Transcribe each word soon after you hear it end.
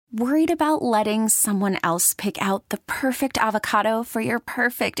Worried about letting someone else pick out the perfect avocado for your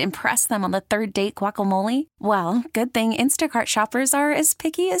perfect impress them on the third date guacamole? Well, good thing Instacart shoppers are as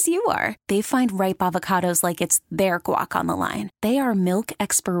picky as you are. They find ripe avocados like it's their guac on the line. They are milk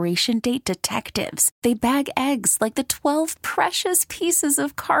expiration date detectives. They bag eggs like the 12 precious pieces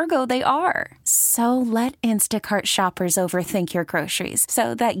of cargo they are. So let Instacart shoppers overthink your groceries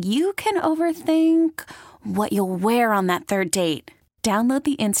so that you can overthink what you'll wear on that third date. Download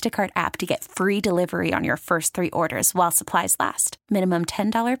the Instacart app to get free delivery on your first 3 orders while supplies last. Minimum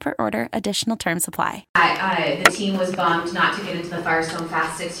 $10 per order. Additional terms apply. The team was bummed not to get into the Firestone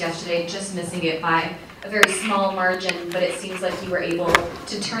Fast Six yesterday, just missing it by a very small margin, but it seems like you were able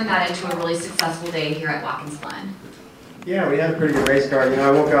to turn that into a really successful day here at Watkins Glen. Yeah, we had a pretty good race car.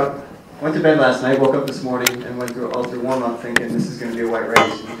 I went to bed last night, woke up this morning, and went all through warm-up thinking this is going to be a white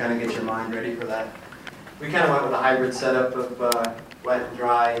race. And you kind of get your mind ready for that. We kind of went with a hybrid setup of wet and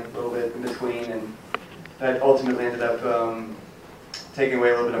dry, a little bit in between, and that ultimately ended up taking away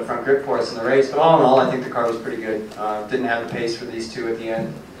a little bit of front grip for us in the race. But all in all, I think the car was pretty good. Didn't have the pace for these two at the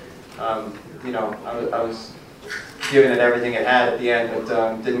end. I was giving it everything it had at the end,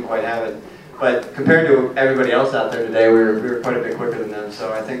 but didn't quite have it. But compared to everybody else out there today, we were quite a bit quicker than them.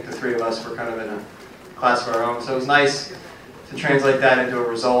 So I think the three of us were kind of in a class of our own. So it was nice to translate that into a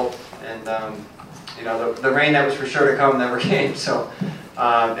result. And the rain that was for sure to come never came. So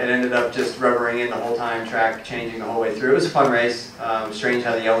it ended up just rubbering in the whole time, track changing the whole way through. It was a fun race. Strange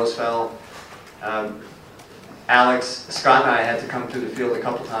how the yellows fell. Scott and I had to come through the field a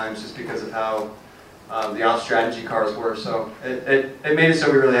couple times just because of how the off-strategy cars were. So it made it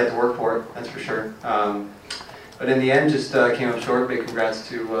so we really had to work for it, that's for sure. But in the end, just came up short. Big congrats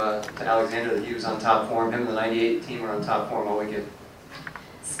to Alexander that he was on top form. Him and the 98 team were on top form all weekend.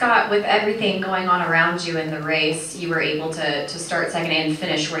 Scott, with everything going on around you in the race, you were able to start second and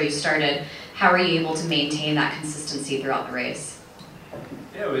finish where you started. How were you able to maintain that consistency throughout the race?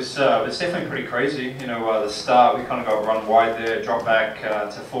 Yeah, it was definitely pretty crazy. The start, we kind of got run wide there, dropped back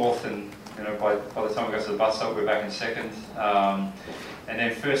to fourth, and by the time we got to the bus stop, we were back in second. And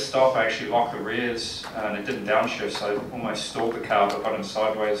then first stop, I actually locked the rears, and it didn't downshift, so I almost stalled the car, but got him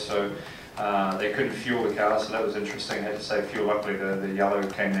sideways, so they couldn't fuel the car, so that was interesting. I had to save fuel. Luckily, the yellow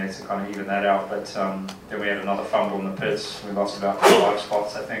came there to kind of even that out, but then we had another fumble in the pits. We lost about 5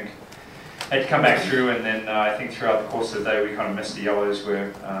 spots, I think. Had to come back through, and then I think throughout the course of the day, we kind of missed the yellows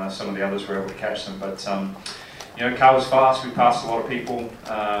where some of the others were able to catch them. But car was fast. We passed a lot of people.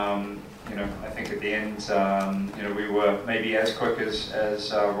 I think at the end, we were maybe as quick as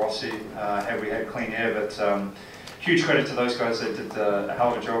Rossi had we had clean air, but huge credit to those guys. They did a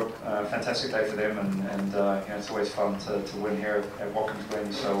hell of a job. Fantastic day for them, and it's always fun to win here at Watkins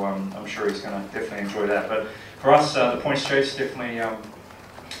Glen. So I'm sure he's going to definitely enjoy that. But for us, the points chase definitely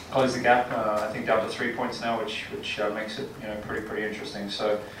closed the gap. I think down to 3 points now, which makes it pretty interesting.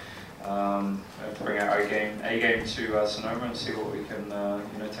 So to bring our A game to Sonoma and see what we can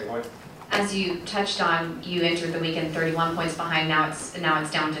take away. As you touched on, you entered the weekend 31 points behind. Now it's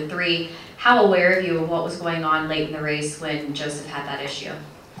down to 3. How aware of you of what was going on late in the race when Joseph had that issue?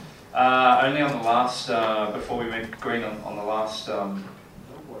 Only on the last, before we went green on the last. So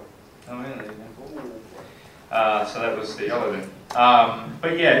that was the yellow then.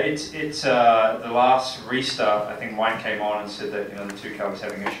 But yeah, it's the last restart. I think Wayne came on and said that the 2 car was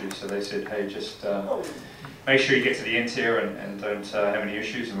having issues. So they said, hey, just make sure you get to the end here and don't have any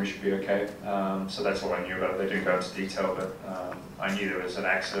issues, and we should be okay. So that's all I knew about it. They didn't go into detail, but I knew there was an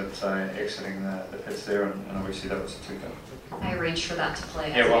accident exiting the pits there, and obviously that was a 2 car. I arranged for that to play.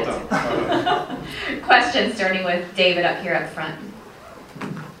 Yeah, well done. Question starting with David up here up front.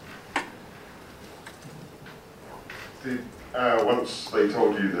 Once they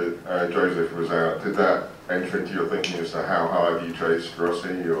told you that Joseph was out, did that enter into your thinking as to how hard you chased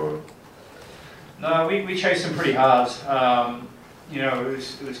Rossi, or? No, we chased him pretty hard.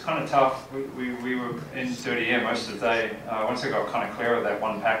 It was kind of tough. We were in dirty air most of the day. Once I got kind of clear of that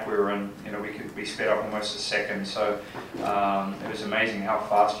one pack we were in, we sped up almost a second. So it was amazing how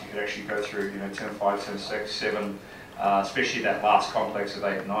fast you could actually go through, turn 5, turn 6, 7, especially that last complex of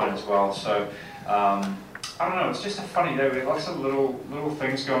 8 and 9 as well. So I don't know, it's just a funny day. We had lots of little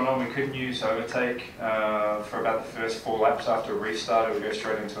things going on. We couldn't use overtake for about the first 4 laps after a restart. It would go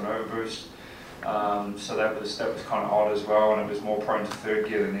straight into an overboost. So that was kind of odd as well, and it was more prone to third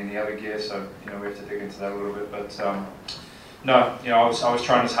gear than any other gear. So we have to dig into that a little bit. But no, I was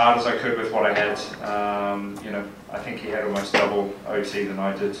trying as hard as I could with what I had. I think he had almost double OT than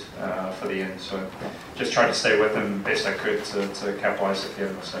I did for the end. So just tried to stay with him best I could to capitalise if he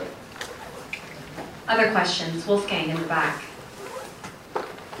had a mistake. Other questions? Wolfgang in the back.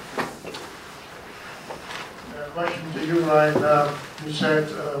 question to you, Ryan. You said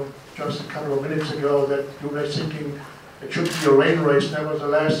just a couple of minutes ago that you were thinking it should be a rain race.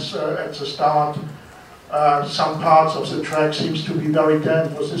 Nevertheless, at the start, some parts of the track seems to be very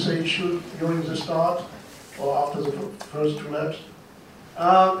damp. Was this an issue during the start or after the first 2 laps?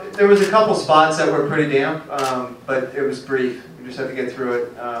 There was a couple spots that were pretty damp, but it was brief. You just had to get through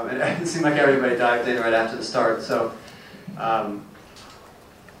it. And it seemed like everybody dived in right after the start. So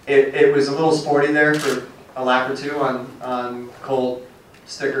it was a little sporty there for a lap or two on cold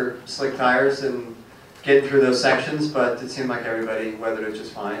sticker slick tires and getting through those sections, but it seemed like everybody weathered it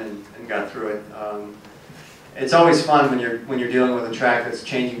just fine and got through it. It's always fun when you're dealing with a track that's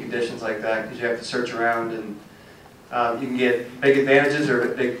changing conditions like that, because you have to search around and you can get big advantages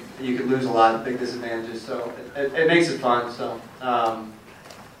or you could lose a lot of big disadvantages. So it makes it fun. So, but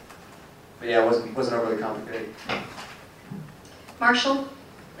yeah, it wasn't overly complicated. Marshall?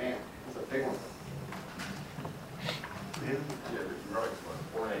 Man, that's a big one.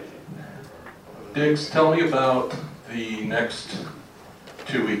 Diggs, tell me about the next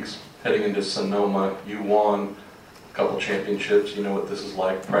 2 weeks heading into Sonoma. You won a couple championships. You know what this is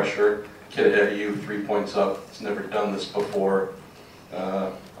like. Pressure. Kid ahead of you, 3 points up. He's never done this before.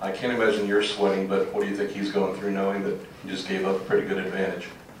 I can't imagine you're sweating, but what do you think he's going through knowing that he just gave up a pretty good advantage?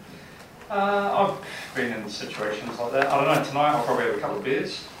 I've been in situations like that. I don't know, tonight I'll probably have a couple of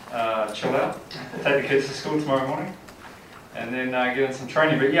beers, chill out, take the kids to school tomorrow morning, and then get in some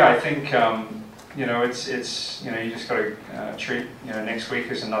training. But yeah, I think you know, it's you know, you just got to treat, you know, next week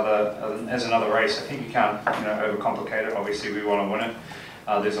as another race. I think you can't, you know, overcomplicate it. Obviously, we want to win it.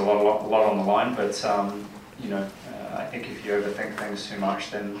 There's a lot on the line, but you know, I think if you overthink things too much,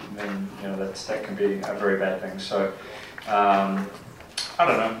 then you know, that can be a very bad thing. So I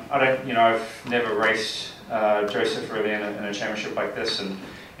don't know. You know, I've never raced Joseph really in a championship like this, and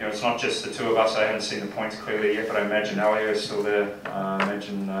you know, it's not just the two of us. I haven't seen the points clearly yet, but I imagine Elio is still there. I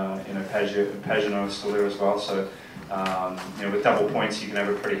imagine you know, Pagano is still there as well. So you know, with double points, you can have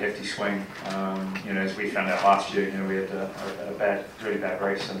a pretty hefty swing. You know, as we found out last year, you know, we had a really bad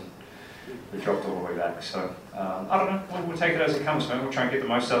race and we dropped all the way back. So I don't know. We'll take it as it comes, man. We'll try and get the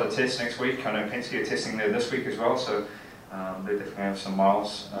most out of the test next week. I know Penske are testing there this week as well, so they definitely have some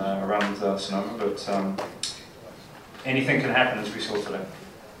miles around Sonoma. But anything can happen, as we saw today.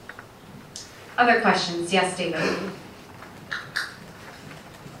 Other questions? Yes, David.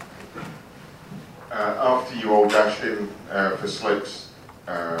 After you all dashed in for slicks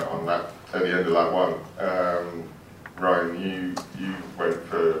on that at the end of lap 1, Ryan, you went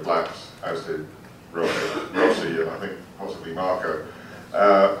for laps, as did Rossi and I think possibly Marco.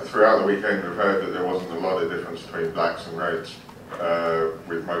 Throughout the weekend, we've heard that there wasn't a lot of difference between blacks and reds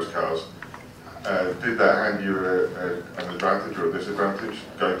with most cars. Did that hand you an advantage or a disadvantage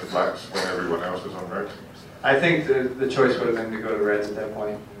going to blacks when everyone else was on reds? I think the choice would have been to go to reds at that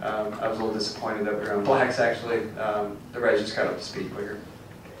point. I was a little disappointed that we were on blacks actually. The reds just got up to speed quicker.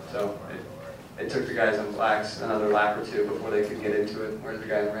 So it took the guys on blacks another lap or two before they could get into it, whereas the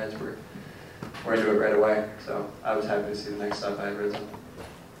guys on reds were into it right away. So I was happy to see the next stop I had reds on.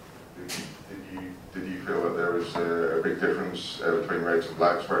 Did you feel that there was a big difference between reds and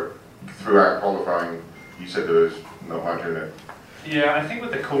blacks where throughout qualifying you said there was not much in it? Yeah, I think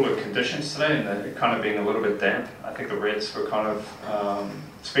with the cooler conditions today and it kind of being a little bit damp, I think the reds were kind of,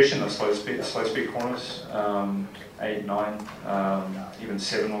 especially in the slow speed corners, 8, 9, even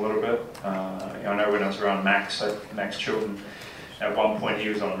 7 a little bit. I know when I was around Max Chilton, at one point he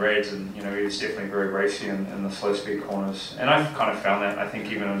was on reds and you know, he was definitely very racy in the slow speed corners. And I've kind of found that, I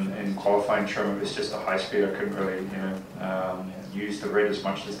think even in qualifying trim, it was just a high speed, I couldn't really, you know, use the red as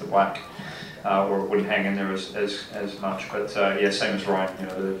much as the black. Or it wouldn't hang in there as much, but yeah, same as Ryan. You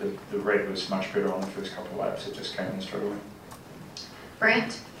know, the red was much better on the first couple of laps. It just came in straight away.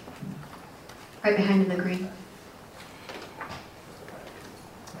 Brant, right behind in the green.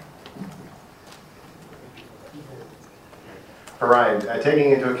 For Ryan,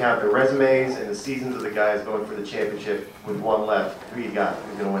 taking into account the resumes and the seasons of the guys going for the championship with one left, who you got?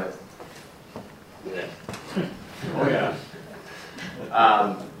 Who's going to win it? Yeah. Oh yeah.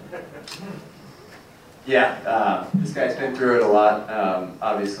 Yeah, this guy's been through it a lot.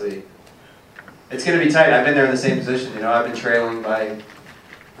 Obviously, it's going to be tight. I've been there in the same position. You know, I've been trailing by a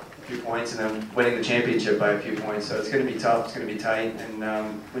few points and then winning the championship by a few points. So it's going to be tough. It's going to be tight. And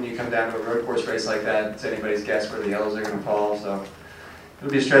when you come down to a road course race like that, it's anybody's guess where the yellows are going to fall. So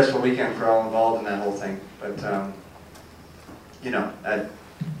it'll be a stressful weekend for all involved in that whole thing. But you know,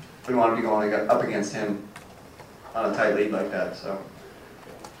 we don't want to be going up against him on a tight lead like that. So.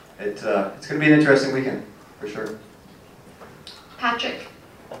 It's going to be an interesting weekend, for sure. Patrick,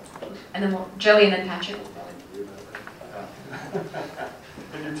 and then Joey and then Patrick.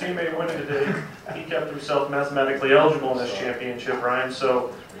 With your teammate winning today, he kept himself mathematically eligible in this championship, Ryan.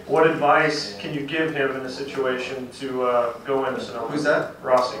 So what advice can you give him in a situation to go into Sonoma? Who's that?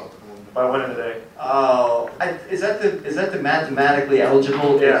 Rossi, by winning today. Oh, is that the mathematically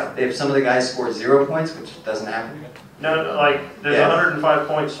eligible Yeah. if some of the guys score 0 points, which doesn't happen? No, like there's Yeah. 105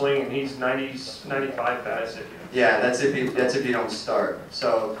 point swing and he's 95 bats. Yeah, that's if you don't start.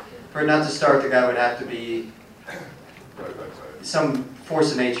 So for it not to start, the guy would have to be some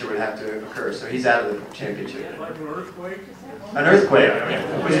force of nature would have to occur. So he's out of the championship. Like an earthquake? An earthquake,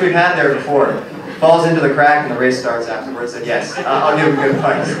 which we've had there before. Falls into the crack and the race starts afterwards. And yes, I'll give him good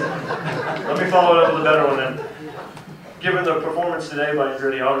advice. Let me follow it up with a better one then. Given the performance today by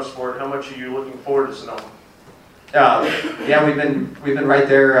Andretti Autosport, how much are you looking forward to Sonoma? Yeah, we've been right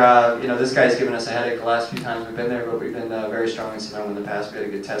there. This guy's given us a headache the last few times we've been there, but we've been very strong in Sonoma in the past. We had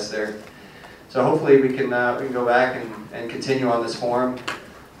a good test there, so hopefully we can go back and continue on this form,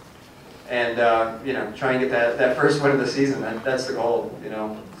 and try and get that first win of the season. That's the goal.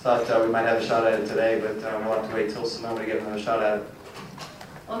 Thought we might have a shot at it today, but we'll have to wait till Sonoma to get another shot at it.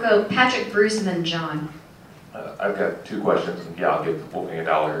 We'll go Patrick, Bruce, and then John. I've got 2 questions, and yeah, I'll give Wolfgang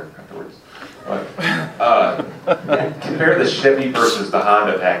 $1 afterwards. But compare the Chevy versus the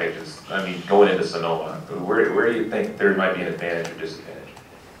Honda packages. I mean, going into Sonoma, where do you think there might be an advantage or disadvantage?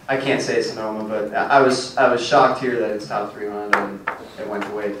 I can't say Sonoma, but I was shocked here that it's top 3 Honda and it went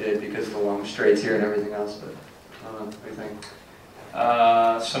the way it did because of the long straights here and everything else. But I don't know. What do you think?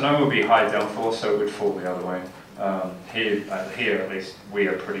 Sonoma would be high downforce, so it would fall the other way. Here at least, we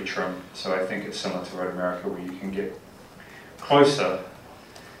are pretty trim, so I think it's similar to Road America where you can get closer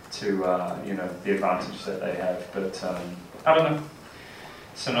to the advantage that they have. But I don't know.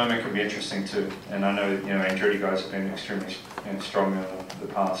 Sonoma could be interesting too, and I know Andretti guys have been extremely strong in the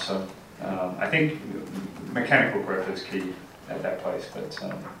past. So I think mechanical grip is key at that place. But if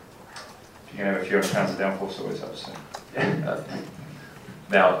you can have a few hundred pounds of downforce, always helps.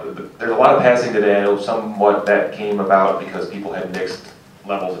 Now, there's a lot of passing today. I know somewhat that came about because people had mixed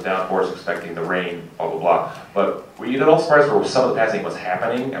levels of downforce expecting the rain, blah, blah, blah. But were you at all surprised where some of the passing was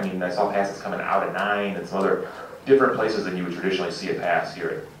happening? I mean, I saw passes coming out at 9 and some other different places than you would traditionally see a pass here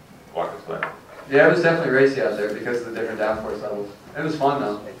at Watkins Glen. Yeah, it was definitely racy out there because of the different downforce levels. It was fun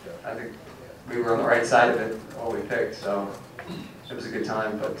though. I think we were on the right side of it, what we picked, so it was a good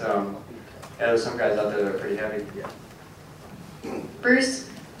time. But yeah, there was some guys out there that were pretty heavy. Bruce?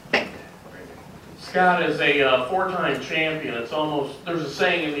 Scott is a 4-time champion. It's almost, there's a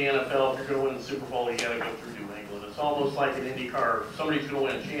saying in the NFL, if you're going to win the Super Bowl, you got to go through New England. It's almost like an IndyCar. If somebody's going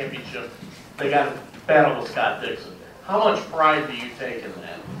to win a championship, they got to battle with Scott Dixon. How much pride do you take in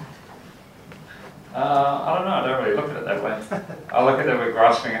that? I don't know. I don't really look at it that way. I look at it we're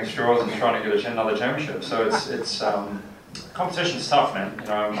grasping at straws and trying to get another championship. So it's competition's tough, man.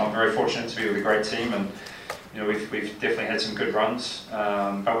 I'm very fortunate to be with a great team, and we've definitely had some good runs,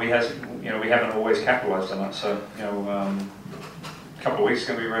 but we haven't always capitalized on it. So a couple of weeks is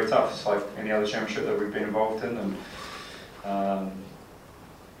going to be very tough. It's like any other championship that we've been involved in, and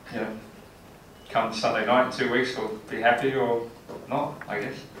come Sunday night in 2 weeks, we'll be happy or not, I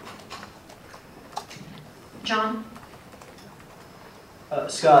guess. John?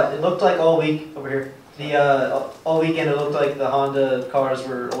 Scott, it looked like all week over here. All weekend it looked like the Honda cars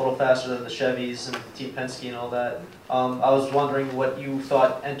were a little faster than the Chevys and Team Penske and all that. I was wondering what you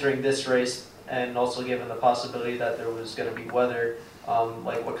thought entering this race, and also given the possibility that there was going to be weather,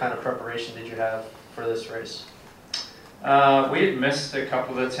 like what kind of preparation did you have for this race? We had missed a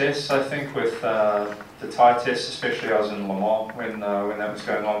couple of the tests, I think, with the tyre tests, especially I was in Le Mans when that was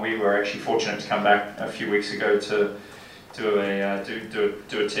going on. We were actually fortunate to come back a few weeks ago to do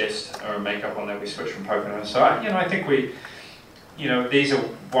a test or a makeup on that. We switched from Pocono. So I think these are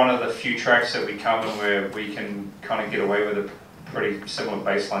one of the few tracks that we come in where we can kind of get away with a pretty similar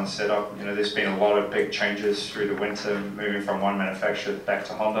baseline setup. There's been a lot of big changes through the winter, moving from one manufacturer back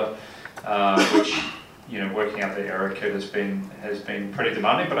to Honda, which working out the aero kit has been pretty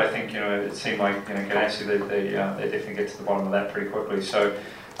demanding. But I think it seemed like Ganassi they definitely get to the bottom of that pretty quickly. So.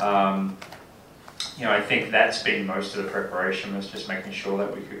 I think that's been most of the preparation, was just making sure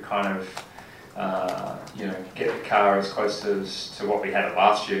that we could kind of, get the car as close to what we had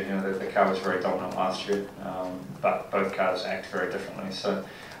last year. The car was very dominant last year, but both cars act very differently. So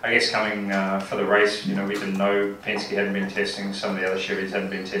I guess coming for the race, we didn't know Penske hadn't been testing, some of the other Chevys hadn't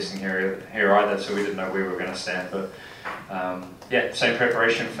been testing here either, so we didn't know where we were going to stand. But yeah, same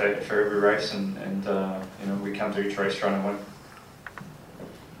preparation for every race, and we come to each race trying to win.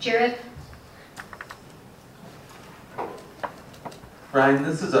 Jared? Ryan,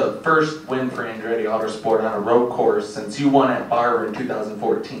 this is a first win for Andretti Autosport on a road course since you won at Barber in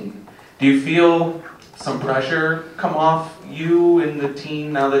 2014. Do you feel some pressure come off you and the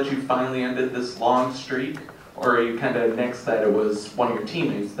team now that you finally ended this long streak? Or are you kind of next that it was one of your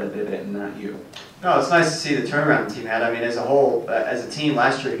teammates that did it and not you? No, it's nice to see the turnaround the team had. I mean, as a whole, as a team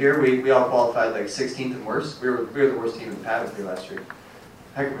last year here, we all qualified like 16th and worse. We were the worst team in the paddock here last year.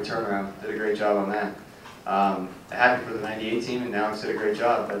 Heck of a turnaround. Did a great job on that. Happy for the 98 team, and now did a great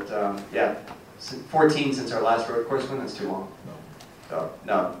job. But yeah, 14 since our last road course win, that's too long. So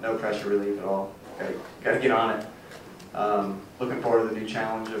no pressure relief at all. Got to get on it. Looking forward to the new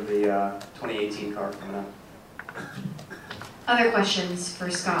challenge of the 2018 car coming up. Other questions for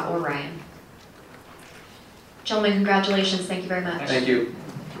Scott or Ryan? Gentlemen, congratulations. Thank you very much. Thank you.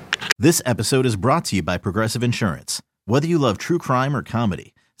 This episode is brought to you by Progressive Insurance. Whether you love true crime or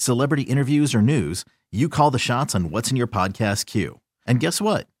comedy, celebrity interviews or news, you call the shots on what's in your podcast queue. And guess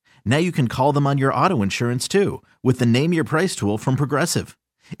what? Now you can call them on your auto insurance too with the Name Your Price tool from Progressive.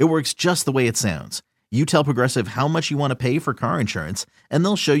 It works just the way it sounds. You tell Progressive how much you want to pay for car insurance, and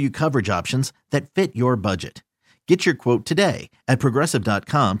they'll show you coverage options that fit your budget. Get your quote today at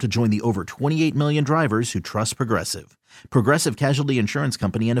Progressive.com to join the over 28 million drivers who trust Progressive. Progressive Casualty Insurance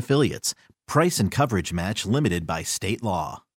Company and Affiliates. Price and coverage match limited by state law.